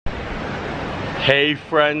Hey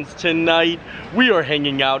friends, tonight we are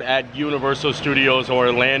hanging out at Universal Studios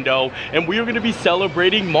Orlando and we are going to be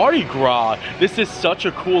celebrating Mardi Gras. This is such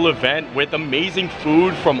a cool event with amazing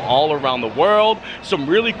food from all around the world, some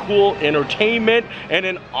really cool entertainment, and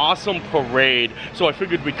an awesome parade. So I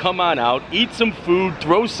figured we'd come on out, eat some food,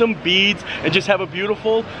 throw some beads, and just have a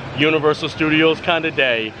beautiful Universal Studios kind of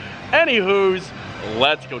day. Anywho's,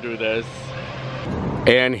 let's go do this.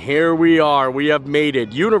 And here we are, we have made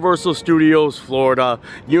it. Universal Studios, Florida.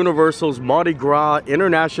 Universal's Mardi Gras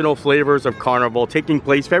International Flavors of Carnival, taking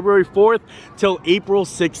place February 4th till April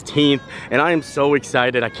 16th. And I am so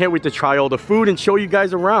excited. I can't wait to try all the food and show you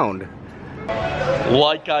guys around.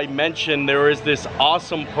 Like I mentioned, there is this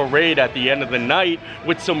awesome parade at the end of the night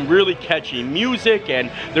with some really catchy music, and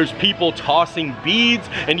there's people tossing beads,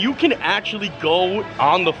 and you can actually go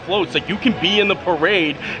on the floats. Like, you can be in the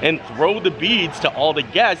parade and throw the beads to all the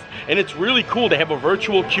guests, and it's really cool. They have a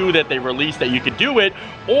virtual queue that they released that you could do it,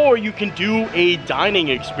 or you can do a dining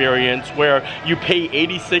experience where you pay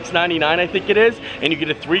 $86.99, I think it is, and you get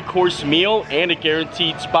a 3-course meal and a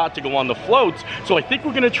guaranteed spot to go on the floats. So I think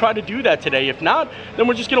we're gonna try to do that today. If not, then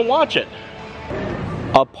we're just gonna watch it.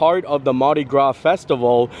 A part of the Mardi Gras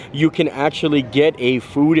festival, you can actually get a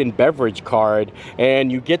food and beverage card,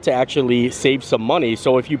 and you get to actually save some money.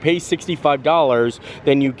 So if you pay $65,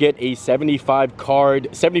 then you get a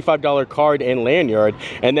 $75 card and lanyard.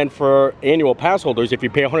 And then for annual pass holders, if you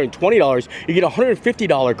pay $120, you get a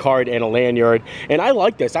 $150 card and a lanyard. And I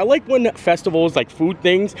like this. I like when festivals, like food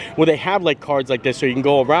things, where they have like cards like this so you can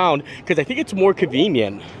go around, because I think it's more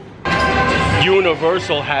convenient.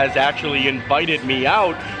 Universal has actually invited me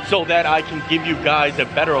out so that I can give you guys a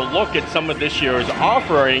better look at some of this year's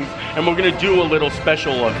offerings, and we're gonna do a little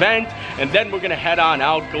special event, and then we're gonna head on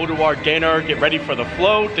out, go to our dinner, get ready for the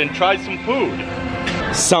float, and try some food.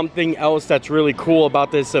 Something else that's really cool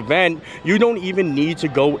about this event, you don't even need to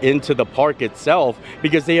go into the park itself,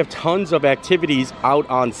 because they have tons of activities out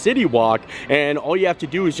on City Walk, and all you have to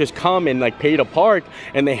do is just come and like pay to park.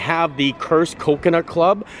 And they have the Cursed Coconut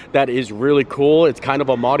Club that is really cool. It's kind of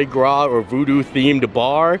a Mardi Gras or voodoo themed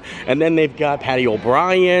bar. And then they've got Patty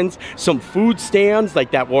O'Brien's, some food stands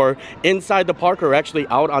like that were inside the park or actually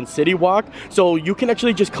out on City Walk, so you can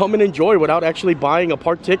actually just come and enjoy without actually buying a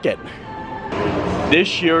park ticket.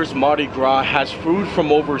 This year's Mardi Gras has food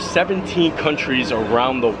from over 17 countries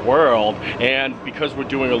around the world, and because we're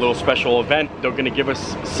doing a little special event, they're gonna give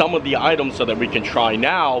us some of the items so that we can try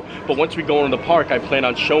now. But once we go into the park, I plan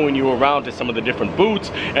on showing you around to some of the different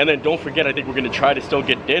booths, and then don't forget, I think we're gonna try to still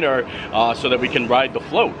get dinner so that we can ride the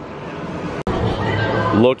float.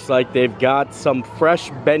 Looks like they've got some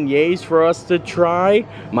fresh beignets for us to try.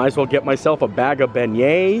 Might as well get myself a bag of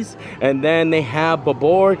beignets. And then they have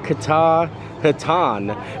babor hatan,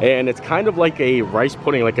 and it's kind of like a rice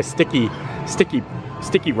pudding, like a sticky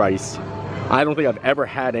rice. I don't think I've ever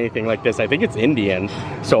had anything like this. I think it's Indian,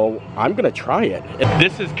 so I'm gonna try it.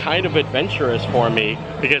 This is kind of adventurous for me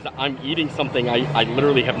because I'm eating something I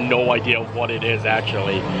literally have no idea what it is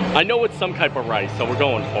actually. I know it's some type of rice, so we're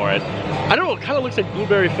going for it. I don't know, it kind of looks like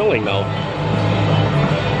blueberry filling though.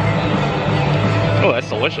 Oh, that's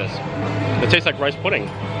delicious. It tastes like rice pudding.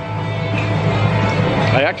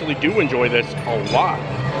 I actually do enjoy this a lot.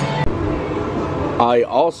 I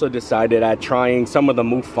also decided at trying some of the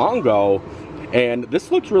mofongo, and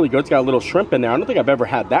this looks really good. It's got a little shrimp in there. I don't think I've ever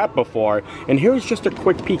had that before. And here's just a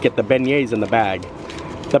quick peek at the beignets in the bag.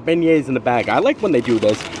 The beignets in the bag. I like when they do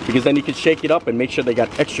this because then you can shake it up and make sure they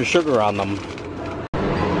got extra sugar on them.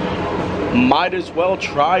 Might as well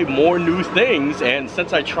try more new things, and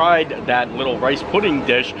since I tried that little rice pudding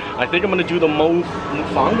dish, I think I'm gonna do the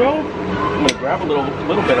mofongo. I'm gonna grab a little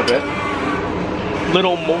bit of it.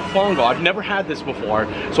 Little mofongo. I've never had this before,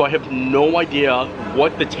 so I have no idea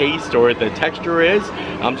what the taste or the texture is.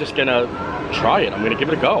 I'm just gonna try it. I'm gonna give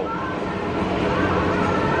it a go.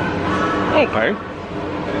 Okay.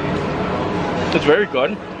 It's very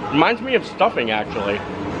good. Reminds me of stuffing, actually.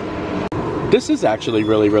 This is actually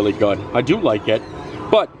really, really good. I do like it.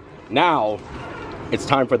 But now, it's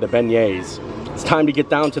time for the beignets. It's time to get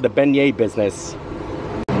down to the beignet business.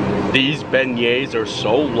 These beignets are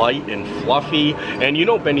so light and fluffy, and you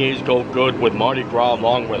know beignets go good with Mardi Gras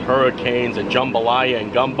along with hurricanes and jambalaya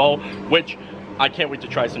and gumbo, which I can't wait to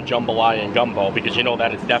try some jambalaya and gumbo because you know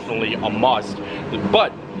that is definitely a must.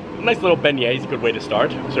 But nice little beignet is a good way to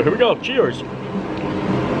start. So here we go. Cheers.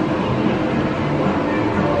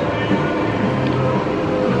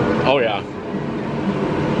 Oh yeah,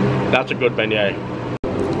 that's a good beignet.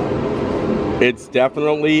 It's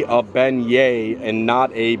definitely a beignet and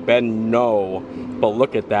not a benno, but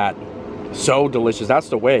look at that. So delicious. That's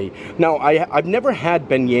the way. Now, I've never had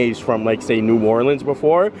beignets from, like, say, New Orleans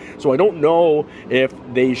before, so I don't know if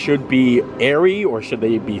they should be airy or should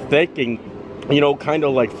they be thick and, you know, kind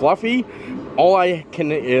of like fluffy. All I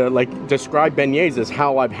can like describe beignets is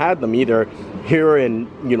how I've had them, either here in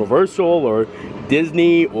Universal or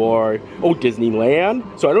Disney or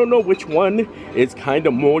Disneyland. So I don't know which one is kind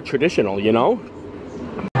of more traditional, you know?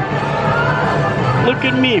 Look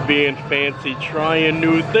at me being fancy, trying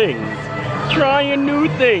new things. Trying new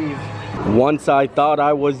things. Once I thought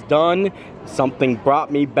I was done, something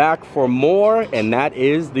brought me back for more, and that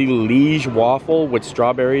is the Liege waffle with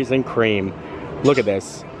strawberries and cream. Look at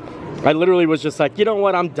this. I literally was just like, you know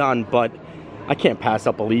what, I'm done, but I can't pass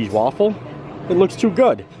up a Liege waffle. It looks too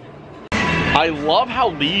good. I love how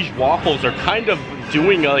Liege waffles are kind of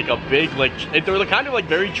doing like a big, like, they're kind of like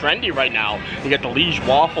very trendy right now. You got the Liege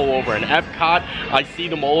waffle over in Epcot. I see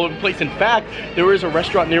them all over the place. In fact, there is a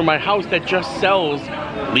restaurant near my house that just sells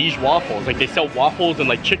Liege waffles. Like, they sell waffles and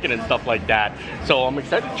like chicken and stuff like that. So I'm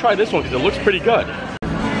excited to try this one because it looks pretty good.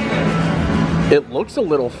 It looks a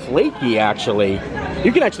little flaky, actually.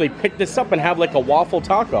 You can actually pick this up and have like a waffle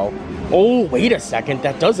taco. Oh, wait a second,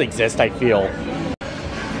 that does exist, I feel.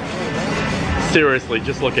 Seriously,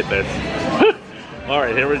 just look at this. All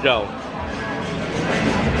right, here we go.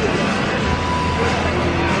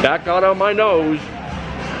 That got on my nose,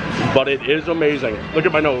 but it is amazing. Look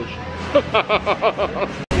at my nose.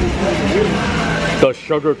 The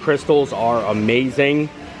sugar crystals are amazing.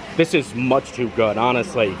 This is much too good,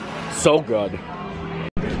 honestly. So good.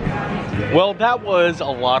 Well, that was a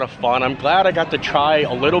lot of fun. I'm glad I got to try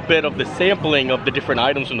a little bit of the sampling of the different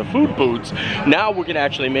items from the food booths. Now we're gonna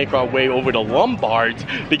actually make our way over to Lombards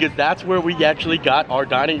because that's where we actually got our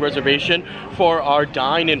dining reservation for our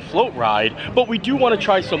dine and float ride. But we do want to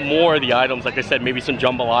try some more of the items. Like I said, maybe some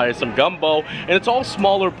jambalaya, some gumbo, and it's all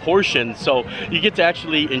smaller portions. So you get to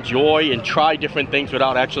actually enjoy and try different things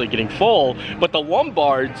without actually getting full. But the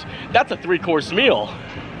Lombards, that's a 3-course meal.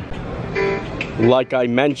 Like I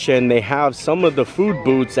mentioned, they have some of the food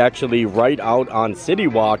booths actually right out on City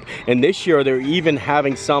Walk, and this year they're even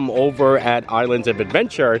having some over at Islands of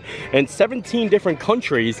Adventure in 17 different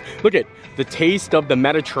countries. Look at the taste of the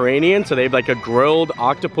Mediterranean. So they have like a grilled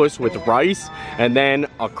octopus with rice, and then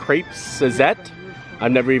a crepe Suzette.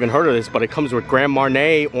 I've never even heard of this, but it comes with Grand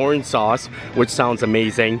Marnier orange sauce, which sounds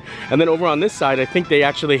amazing. And then over on this side, I think they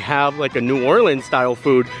actually have like a New Orleans style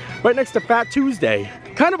food right next to Fat Tuesday.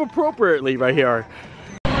 Kind of appropriately right here.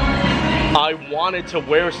 I wanted to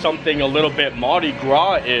wear something a little bit Mardi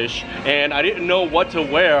Gras-ish, and I didn't know what to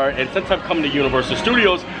wear. And since I've come to Universal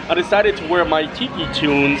Studios, I decided to wear my Tiki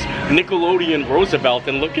Tunes Nickelodeon Roosevelt.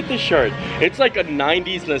 And look at this shirt. It's like a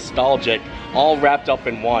 90s nostalgic, all wrapped up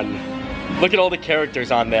in one. Look at all the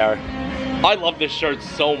characters on there. I love this shirt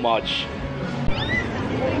so much.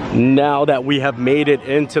 Now that we have made it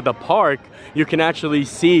into the park, you can actually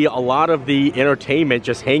see a lot of the entertainment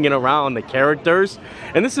just hanging around the characters.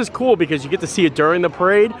 And this is cool because you get to see it during the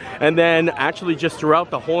parade and then actually just throughout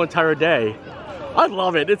the whole entire day. I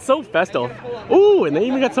love it. It's so festive. Ooh, and they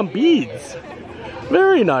even got some beads.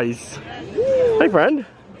 Very nice. Hey, friend.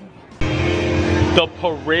 The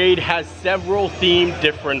parade has several themed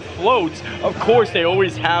different floats. Of course, they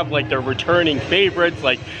always have like their returning favorites,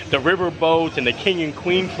 like the river boats and the king and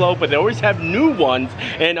queen float, but they always have new ones.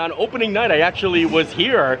 And on opening night, I actually was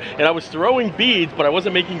here and I was throwing beads, but I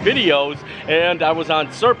wasn't making videos, and I was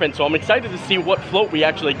on Serpent. So I'm excited to see what float we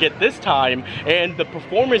actually get this time. And the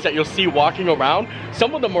performers that you'll see walking around,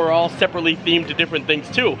 some of them are all separately themed to different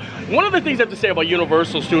things too. One of the things I have to say about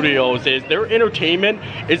Universal Studios is their entertainment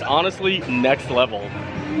is honestly next level.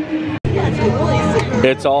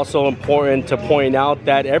 It's also important to point out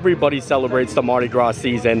that everybody celebrates the Mardi Gras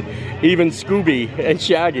season, even Scooby and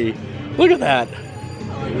Shaggy. Look at that.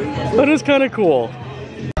 That is kind of cool.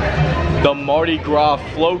 The Mardi Gras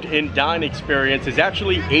float and dine experience is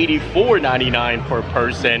actually $84.99 per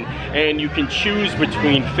person, and you can choose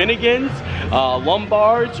between Finnegan's,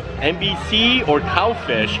 Lombards, NBC, or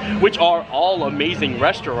Cowfish, which are all amazing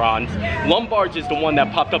restaurants. Lombards is the one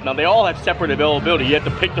that popped up. Now, they all have separate availability. You have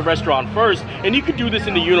to pick the restaurant first, and you can do this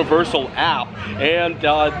in the Universal app. And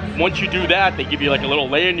once you do that, they give you like a little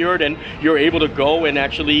lanyard, and you're able to go and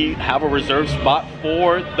actually have a reserved spot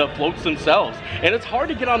for the floats themselves. And it's hard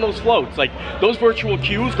to get on those floats. Like, those virtual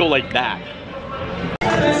queues go like that.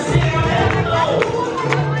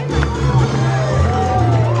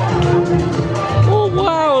 Oh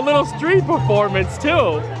wow, a little street performance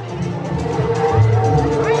too.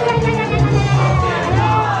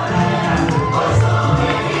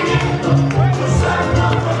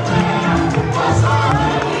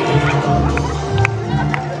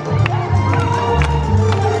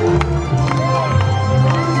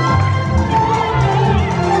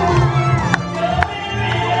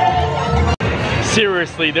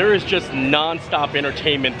 honestly, there is just non-stop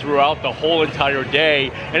entertainment throughout the whole entire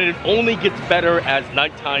day, and it only gets better as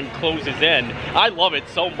nighttime closes in. I love it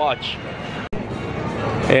so much.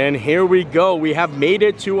 And here we go. We have made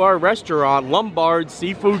it to our restaurant, Lombards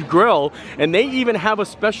Seafood Grill, and they even have a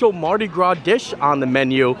special Mardi Gras dish on the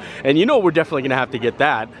menu, and you know we're definitely gonna have to get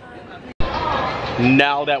that.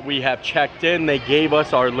 Now that we have checked in, they gave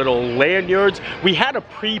us our little lanyards. We had to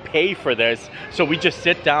prepay for this, so we just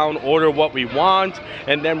sit down, order what we want,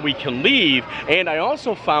 and then we can leave. And I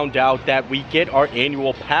also found out that we get our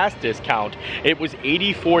annual pass discount. It was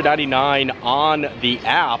 $84.99 on the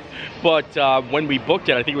app, but when we booked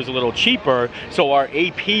it, I think it was a little cheaper. So our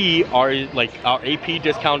AP, our AP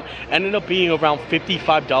discount ended up being around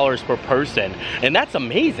 $55 per person, and that's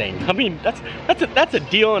amazing. I mean, that's a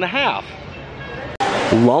deal and a half.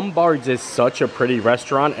 Lombards is such a pretty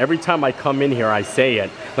restaurant. Every time I come in here, I say it.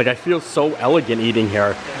 Like, I feel so elegant eating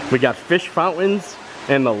here. We got fish fountains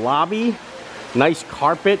in the lobby, nice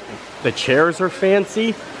carpet. The chairs are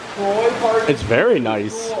fancy. It's very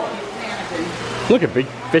nice. Look at big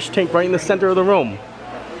fish tank right in the center of the room.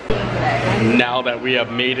 Now that we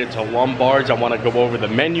have made it to Lombards, I want to go over the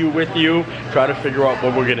menu with you, try to figure out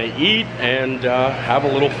what we're gonna eat, and have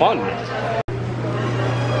a little fun.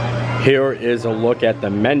 Here is a look at the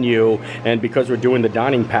menu, and because we're doing the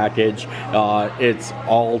dining package, it's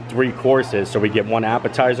all 3 courses. So we get 1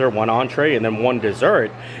 appetizer, 1 entree, and then 1 dessert.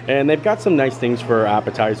 And they've got some nice things for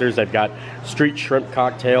appetizers. They've got street shrimp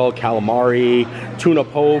cocktail, calamari, tuna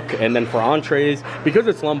poke, and then for entrees, because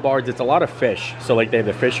it's Lombards, it's a lot of fish. So like they have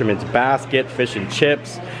the fisherman's basket, fish and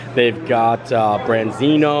chips. They've got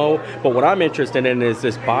branzino, but what I'm interested in is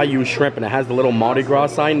this Bayou Shrimp, and it has the little Mardi Gras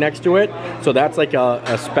sign next to it. So that's like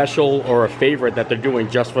a special or a favorite that they're doing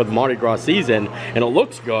just for the Mardi Gras season, and it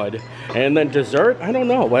looks good. And then dessert, I don't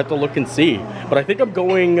know, we'll have to look and see. But I think I'm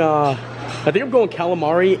going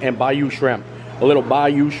calamari and Bayou Shrimp, a little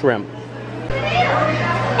Bayou Shrimp.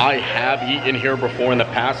 I have eaten here before in the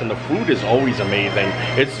past, and the food is always amazing.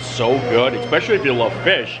 It's so good, especially if you love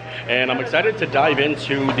fish. And I'm excited to dive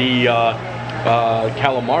into the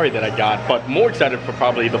calamari that I got, but more excited for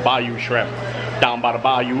probably the Bayou Shrimp down by the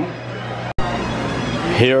bayou.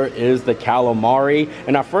 Here is the calamari,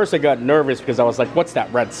 and at first I got nervous because I was like, what's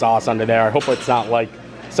that red sauce under there? I hope it's not like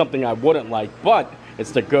something I wouldn't like, but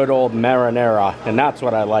it's the good old marinara, and that's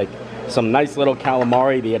what I like. Some nice little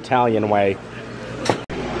calamari the Italian way.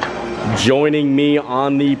 Joining me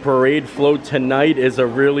on the parade float tonight is a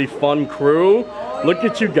really fun crew. Look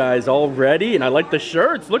at you guys already, and I like the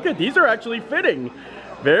shirts. Look at, these are actually fitting.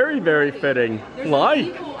 Very, very fitting. Like.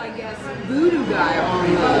 Equal, I guess, voodoo guy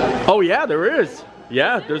on the... Oh yeah, there is.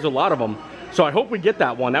 Yeah, there's a lot of them. So I hope we get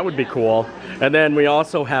that one. That would be cool. And then we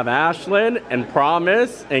also have Ashlyn and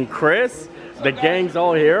Promise and Chris. The gang's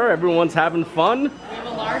all here. Everyone's having fun. We have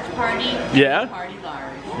a large party. Yeah. We party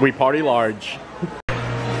large. We party large.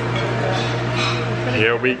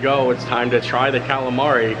 Here we go. It's time to try the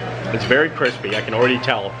calamari. It's very crispy. I can already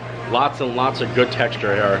tell. Lots and lots of good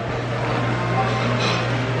texture here.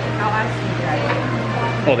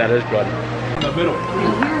 Oh, that is good. In the middle.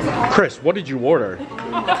 Chris, what did you order?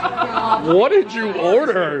 What did you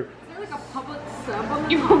order? Is there like a public sub on the...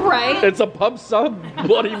 You're right. It's a pub sub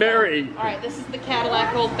Bloody Mary. Alright, this is the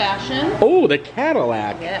Cadillac Old Fashioned. Oh, the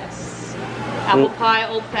Cadillac. Yes. Apple pie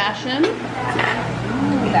Old Fashioned.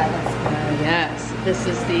 Ooh, that looks good. Yes. This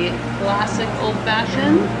is the classic Old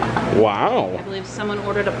Fashioned. Wow. I believe someone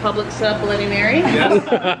ordered a public sub Bloody Mary. Yes.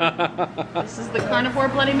 This is the Carnivore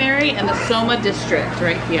Bloody Mary and the Soma District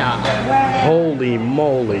right here. Holy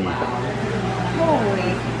moly.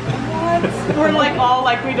 Holy. What? We're like all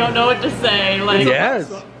like we don't know what to say. Like, yes.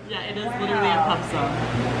 Yeah, it is literally a pub sub.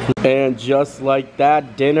 And just like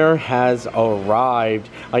that, dinner has arrived.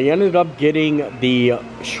 I ended up getting the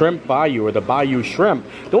shrimp bayou, or the Bayou Shrimp.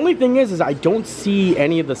 The only thing is I don't see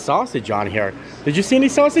any of the sausage on here. Did you see any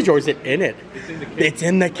sausage, or is it in it? It's in the cake. It's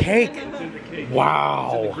in the cake. It's in the cake. Wow.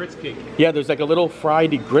 It's in the grits cake. Yeah, there's like a little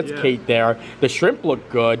fried grits cake there. The shrimp look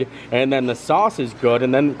good, and then the sauce is good,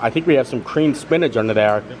 and then I think we have some creamed spinach under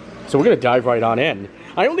there. Yep. So we're gonna dive right on in.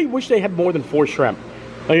 I only wish they had more than 4 shrimp.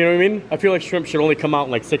 You know what I mean? I feel like shrimp should only come out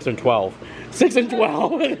in like 6 and 12. 6 and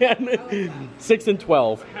 12. 6 and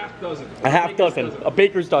 12. A half dozen. A half dozen. A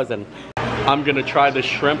baker's dozen. I'm gonna try the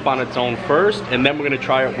shrimp on its own first, and then we're gonna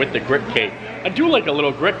try it with the grit cake. I do like a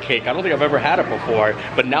little grit cake. I don't think I've ever had it before,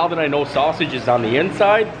 but now that I know sausage is on the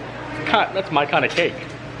inside, that's my kind of cake.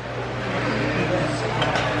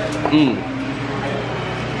 Mmm.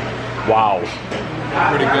 Wow.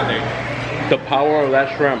 Pretty good thing. The power of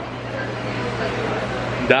that shrimp.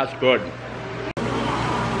 That's good.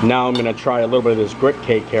 Now I'm gonna try a little bit of this grit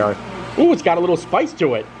cake here. Ooh, it's got a little spice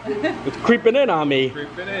to it. It's creeping in on me.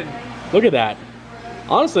 Creeping in. Look at that.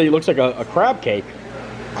 Honestly, it looks like a crab cake.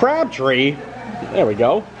 Crab tree. There we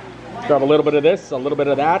go. Let's grab a little bit of this, a little bit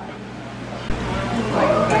of that.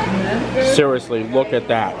 Seriously, look at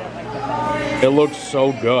that. It looks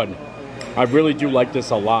so good. I really do like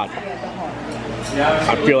this a lot.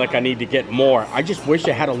 I feel like I need to get more. I just wish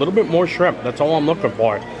it had a little bit more shrimp. That's all I'm looking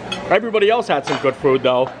for. Everybody else had some good food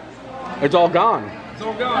though. It's all gone. It's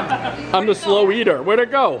all gone. I'm the slow eater. Where'd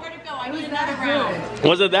it go? Where'd it go? I need another round.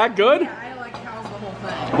 Was it that good? I like cows the whole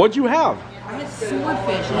thing. What'd you have? I had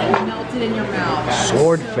swordfish and it melted in your mouth.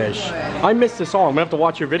 Swordfish. So good. I missed this all. I'm gonna have to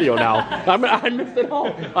watch your video now. I missed it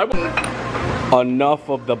all. Enough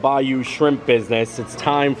of the Bayou Shrimp business. It's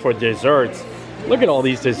time for desserts. Look at all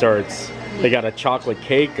these desserts. They got a chocolate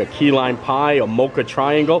cake, a key lime pie, a mocha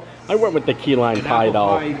triangle. I went with the key lime pie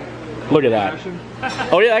though. Look at that.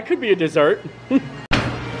 Oh yeah, that could be a dessert.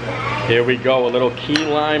 Here we go, a little key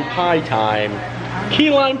lime pie time. Key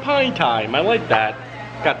lime pie time, I like that.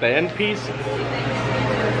 Got the end piece.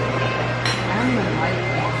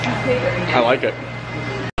 I like it.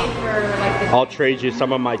 I'll trade you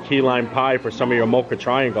some of my key lime pie for some of your mocha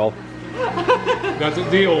triangle. That's a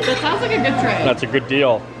deal. That sounds like a good trade. That's a good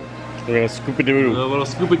deal. We're gonna scoop-a-doo. A little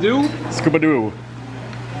scoop-a-doo. Scoop-a-doo.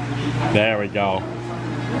 There we go.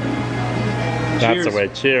 That's the way.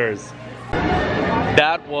 Cheers.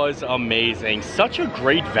 That was amazing. Such a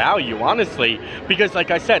great value, honestly, because like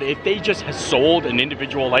I said, if they just sold an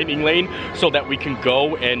individual lightning lane so that we can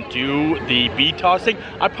go and do the bead tossing,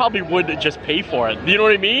 I probably would just pay for it. You know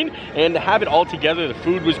what I mean? And have it all together. The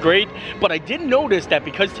food was great, but I did notice that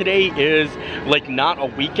because today is like not a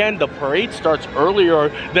weekend, the parade starts earlier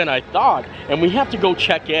than I thought, and we have to go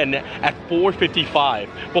check in at 4:55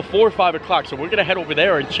 before 5 o'clock. So we're gonna head over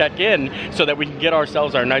there and check in so that we can get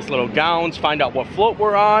ourselves our nice little gowns, find out what float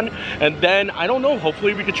we're on, and then I don't know,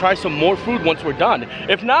 hopefully we could try some more food once we're done.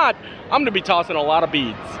 If not, I'm gonna be tossing a lot of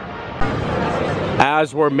beads.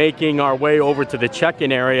 As we're making our way over to the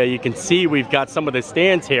check-in area, you can see we've got some of the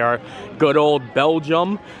stands here. Good old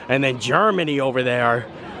Belgium and then Germany over there.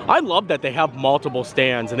 I love that they have multiple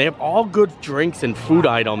stands and they have all good drinks and food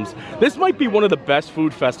items. This might be one of the best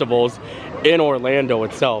food festivals in Orlando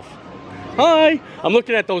itself. Hi, I'm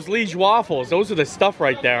looking at those Liege waffles. Those are the stuff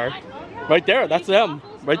right there. Right there, that's them.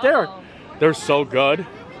 Right there. They're so good.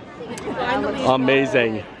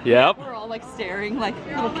 Amazing. Yep. We're all like staring like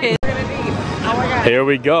little kids. Here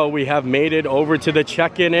we go. We have made it over to the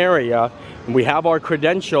check-in area. We have our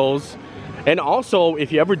credentials. And also,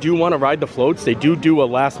 if you ever do want to ride the floats, they do a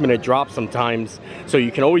last-minute drop sometimes. So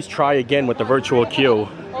you can always try again with the virtual queue.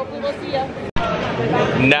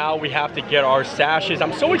 Now we have to get our sashes.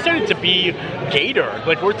 I'm so excited to be Gator.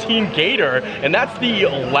 Like, we're Team Gator, and that's the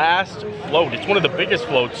last float. It's one of the biggest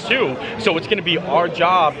floats too. So it's gonna be our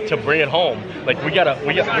job to bring it home. Like, we gotta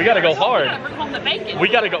go hard. Bring home the bacon. We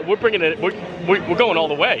gotta go. We're bringing it. We're going all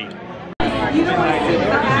the way.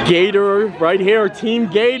 Gator right here, Team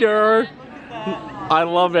Gator. I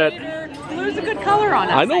love it. Blue's a good color on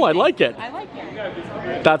us. I know. I like it. I like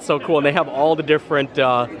it. That's so cool. And they have all the different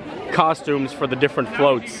costumes for the different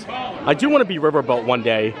floats. I do want to be riverboat one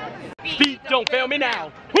day. Feet don't fail me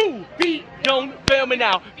now. Woo! Feet don't fail me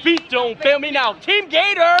now. Feet don't fail me now. Team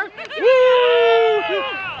Gator! Woo!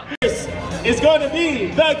 This is going to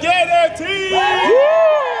be the Gator team! So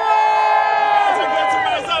get to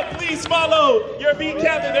rise up. Please follow your beat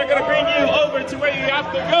captain. They're going to bring you over to where you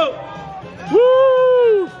have to go.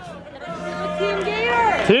 Woo! Team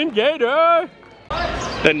Gator! Team Gator!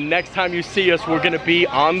 The next time you see us, we're gonna be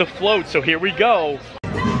on the float, so here we go.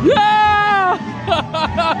 Yeah!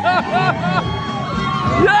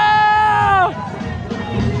 Yeah!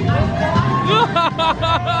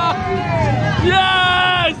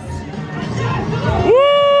 Yes!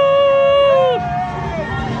 Woo!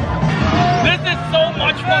 This is so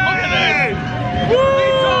much fun, look at this! Woo!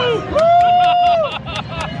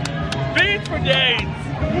 Beats for days!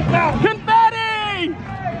 Confetti!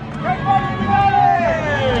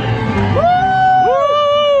 Woo!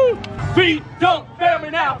 Feet don't fail me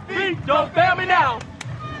now. Feet don't fail me now.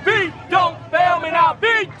 Feet don't fail me now.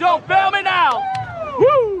 Feet don't fail me now.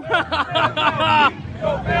 Woo!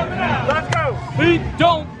 Don't fail me now. Let's go. Feet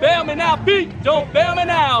don't fail me now. Feet don't fail me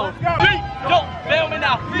now. Feet don't fail me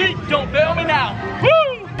now. Feet don't fail me now.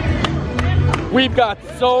 Woo! We've got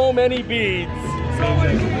so many beads.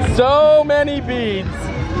 So many beads.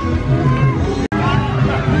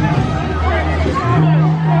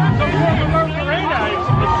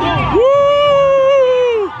 Woo!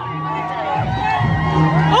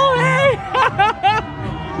 Oh, hey!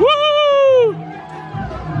 Woo!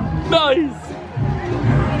 Nice!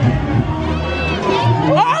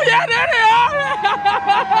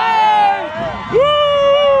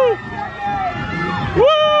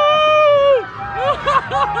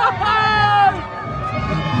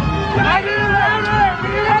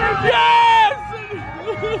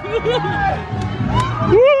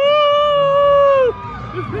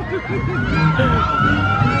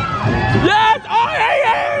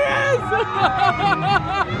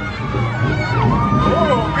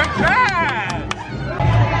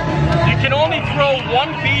 throw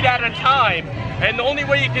one bead at a time. And the only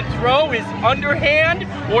way you can throw is underhand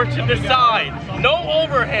or to the side. No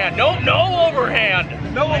overhand. No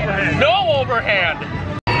overhand. No overhand. No overhand.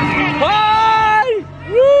 Hi!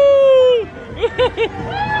 Woo!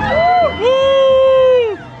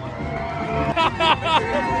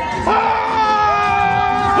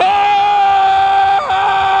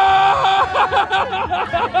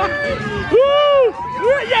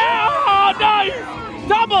 Yeah! Oh, nice!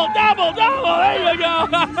 Double! There you go!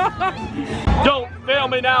 Don't fail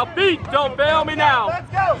me now, feet! Don't fail me now!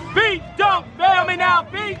 Let's go! Feet! Don't fail me now!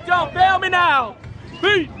 Feet! Don't fail me now!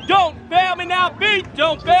 Feet! Don't fail me now! Feet!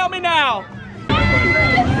 Don't fail me now!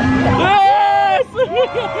 Yes!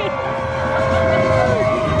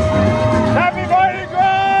 Happy Mardi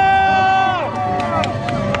Gras!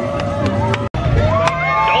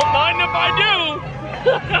 Don't mind if I do!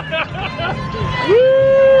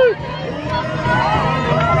 Woo!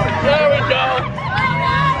 There we go!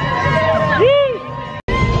 Woo!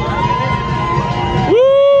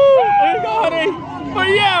 Woo! We got it! For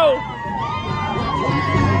you!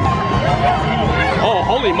 Oh,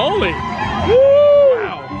 holy moly! Woo!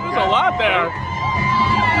 Wow, there's a lot there!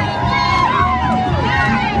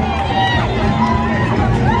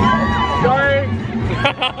 Sorry.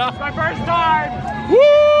 It's my first time. Woo!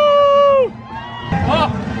 Oh.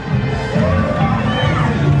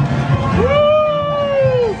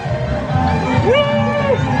 Woo! Woo!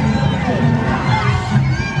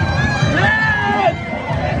 Yes!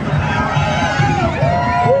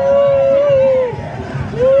 Woo!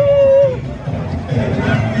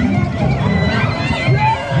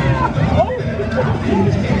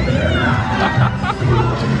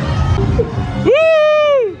 Woo!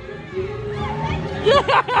 Woo!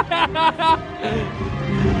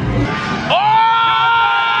 Oh!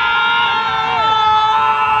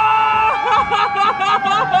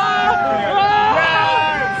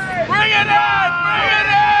 Bring it in! Bring it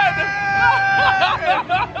in!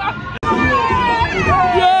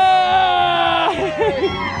 Yeah!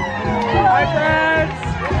 Hi, friends.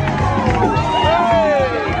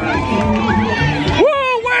 Woo!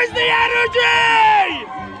 Where's the energy?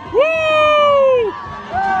 Woo!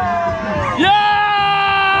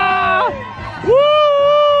 Yeah!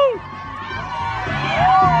 Woo!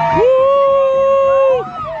 Woo!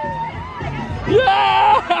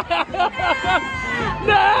 Yeah!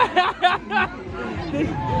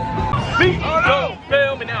 Feet don't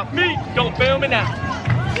fail me now. Feet don't fail me now.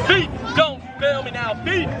 Feet don't fail me now.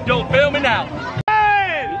 Feet don't fail me now.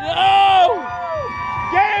 Oh!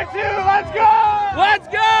 Get it, too. Let's go. Let's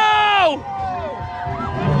go!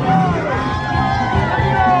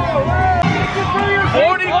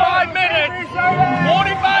 45 minutes!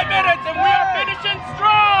 45 minutes and we are finishing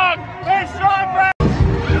strong! Finish strong,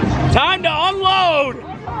 friends. Time to unload!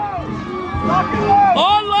 Lock and load.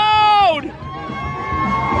 Unload!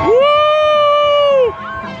 Woo!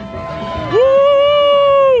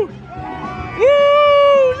 Woo!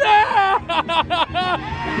 Woo! Yeah!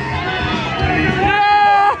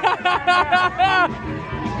 Yeah!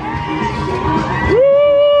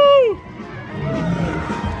 Woo!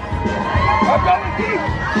 I'm going deep.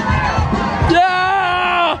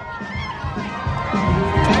 Yeah!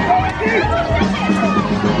 I'm going deep.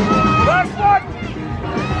 Last one.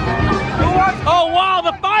 Who wants? Oh wow,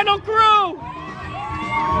 the final crew!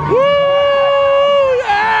 Woo!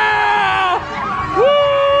 Yeah!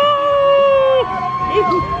 Woo!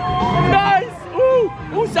 Nice! Ooh!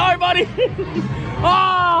 Ooh, sorry, buddy!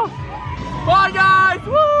 Oh! Bye, guys!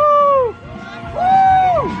 Woo!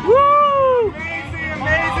 Woo! Woo!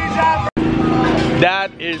 Amazing job.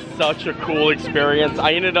 That is such a cool experience.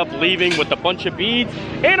 I ended up leaving with a bunch of beads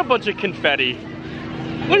and a bunch of confetti.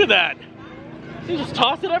 Look at that. You just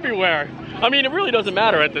toss it everywhere. I mean, it really doesn't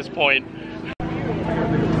matter at this point.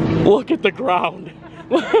 Look at the ground.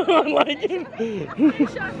 Like,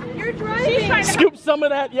 You're driving. scoop some of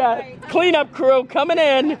that, yeah. Cleanup crew coming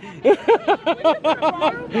in.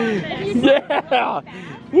 Yeah.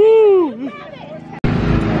 Woo.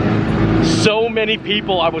 So many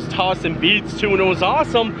people I was tossing beads to, and it was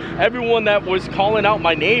awesome. Everyone that was calling out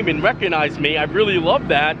my name and recognized me, I really loved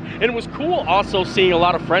that. And it was cool also seeing a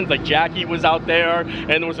lot of friends, like Jackie was out there, and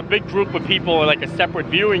there was a big group of people in like a separate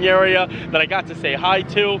viewing area that I got to say hi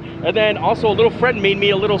to. And then also a little friend made me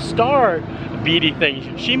a little star beady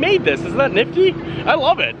thing. She made this. Isn't that nifty? I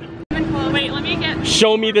love it. Wait, let me get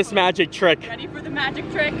Show me this magic trick. ready for the magic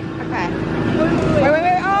trick. Okay.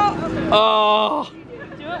 Wait. Oh. Oh.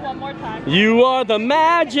 Do it one more time. You are the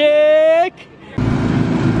magic!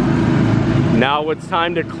 Now it's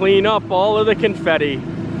time to clean up all of the confetti.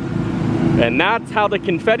 And that's how the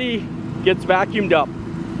confetti gets vacuumed up.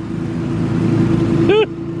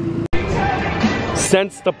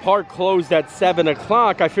 Since the park closed at 7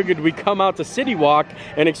 o'clock, I figured we'd come out to City Walk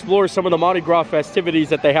and explore some of the Mardi Gras festivities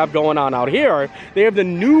that they have going on out here. They have the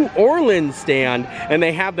New Orleans stand, and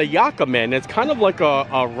they have the Yakamein. It's kind of like a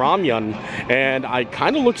ramyun, and it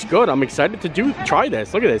kind of looks good. I'm excited to try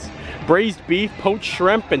this. Look at this. Braised beef, poached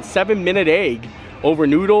shrimp, and 7-minute egg over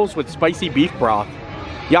noodles with spicy beef broth.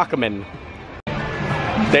 Yakamein.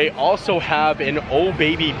 They also have an Old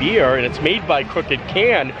Baby beer, and it's made by Crooked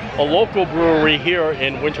Can, a local brewery here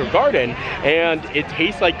in Winter Garden, and it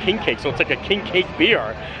tastes like king cake, so it's like a king cake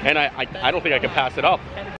beer, and I don't think I can pass it up.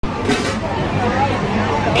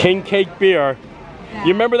 King cake beer.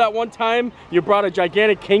 You remember that one time you brought a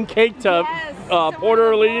gigantic king cake to Port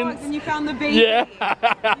Orleans? And you found the baby. Yeah. Who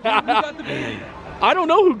got the baby? I don't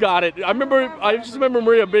know who got it. I just remember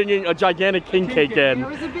Maria bringing a gigantic king cake in. There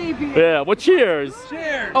was a baby. Yeah, well, cheers.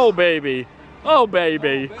 Cheers. Oh, baby. Oh,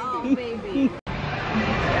 baby. Oh, baby.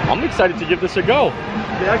 I'm excited to give this a go.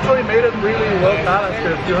 They actually made it really well balanced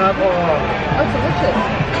because you have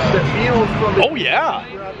the feels from the... Oh, yeah.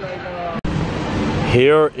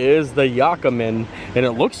 Here is the Yakamein, and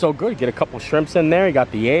it looks so good. Get a couple shrimps in there. You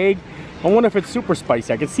got the egg. I wonder if it's super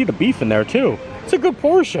spicy. I can see the beef in there, too. It's a good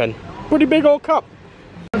portion. Pretty big old cup.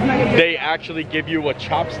 They actually give you a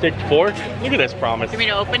chopstick fork. Look at this, Promise. You want me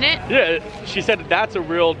to open it? Yeah, she said that's a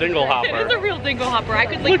real dingle hopper. It is a real dingle hopper. I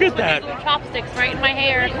could like Look at put that. these little chopsticks right in my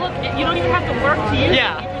hair. Look, you don't even have to work to use it.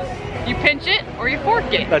 Yeah. You pinch it or you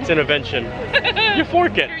fork it. That's intervention. You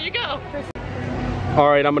fork it. Here you go. All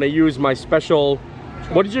right, I'm gonna use my special,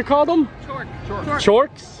 what did you call them?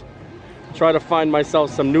 Chorks. Try to find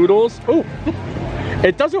myself some noodles. Oh,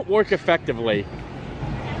 it doesn't work effectively.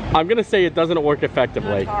 I'm gonna say it doesn't work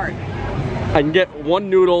effectively. Hard. I can get one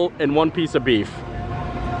noodle and one piece of beef.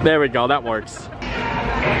 There we go, that works.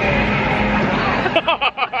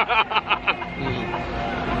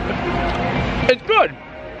 It's good.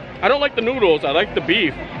 I don't like the noodles, I like the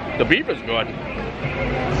beef. The beef is good.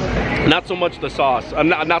 Not so much the sauce,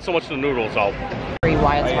 not so much the noodles though.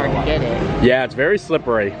 Why it's hard to get it. Yeah, it's very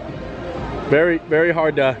slippery. Very, very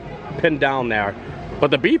hard to pin down there. But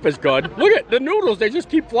the beef is good. Look at the noodles, they just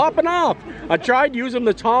keep flopping off. I tried using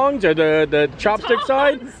the tongs or the chopstick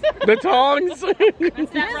side. The tongs.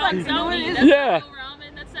 Yeah.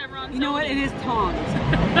 You know what? It is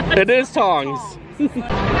tongs. It is tongs.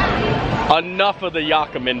 Enough of the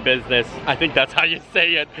Yakamein business. I think that's how you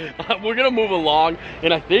say it. We're gonna move along,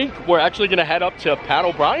 and I think we're actually gonna head up to Pat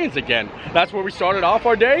O'Brien's again. That's where we started off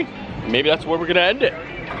our day. Maybe that's where we're gonna end it.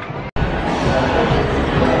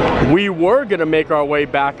 We were gonna make our way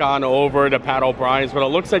back on over to Pat O'Brien's, but it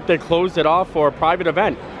looks like they closed it off for a private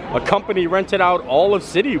event. A company rented out all of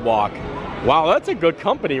City Walk. Wow, that's a good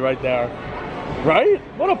company right there. Right?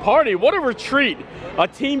 What a party, what a retreat. A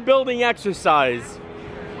team building exercise.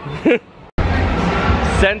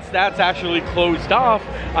 Since that's actually closed off,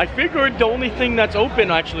 I figured the only thing that's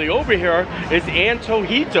open actually over here is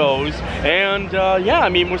Antojitos. And yeah, I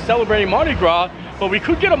mean, we're celebrating Mardi Gras, but we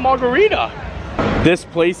could get a margarita. This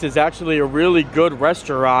place is actually a really good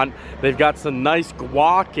restaurant. They've got some nice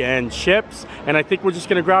guac and chips, and I think we're just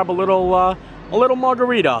gonna grab a little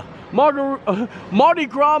margarita. Mardi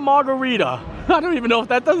Gras margarita. I don't even know if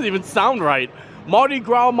that doesn't even sound right. Mardi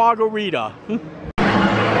Gras margarita.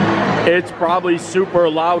 It's probably super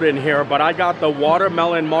loud in here, but I got the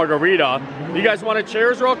watermelon margarita. You guys want to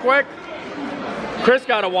cheers real quick? Chris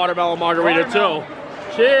got a watermelon margarita too.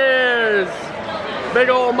 Cheers! Big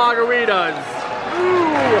old margaritas.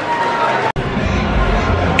 Ooh.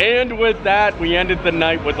 And with that, we ended the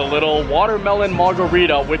night with a little watermelon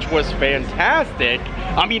margarita, which was fantastic.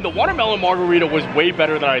 I mean, the watermelon margarita was way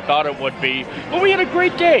better than I thought it would be, but we had a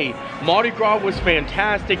great day. Mardi Gras was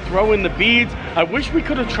fantastic, throwing the beads. I wish we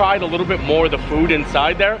could have tried a little bit more of the food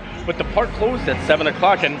inside there, but the park closed at 7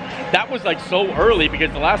 o'clock, and that was like so early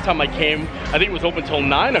because the last time I came, I think it was open till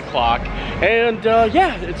 9 o'clock. And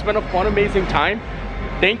yeah, it's been a fun, amazing time.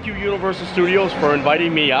 Thank you, Universal Studios, for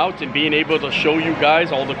inviting me out and being able to show you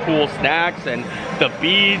guys all the cool snacks and the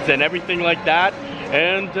beads and everything like that.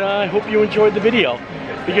 And I hope you enjoyed the video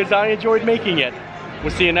because I enjoyed making it.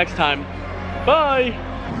 We'll see you next time. Bye.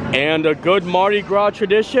 And a good Mardi Gras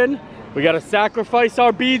tradition, we gotta sacrifice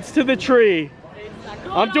our beads to the tree.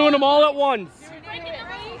 I'm doing them all at once.